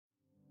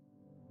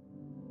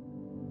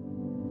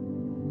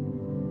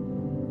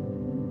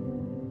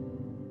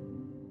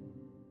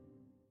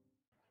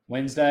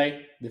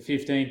Wednesday, the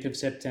 15th of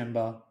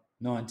September,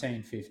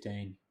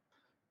 1915.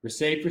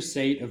 Received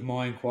receipt of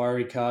my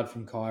inquiry card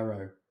from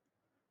Cairo.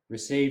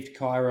 Received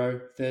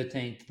Cairo,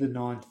 13th the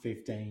 9th,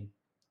 15.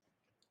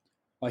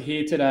 I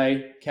hear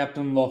today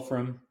Captain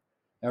Lothram,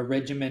 our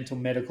regimental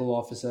medical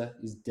officer,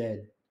 is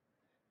dead.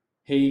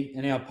 He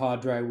and our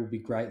padre will be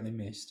greatly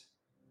missed.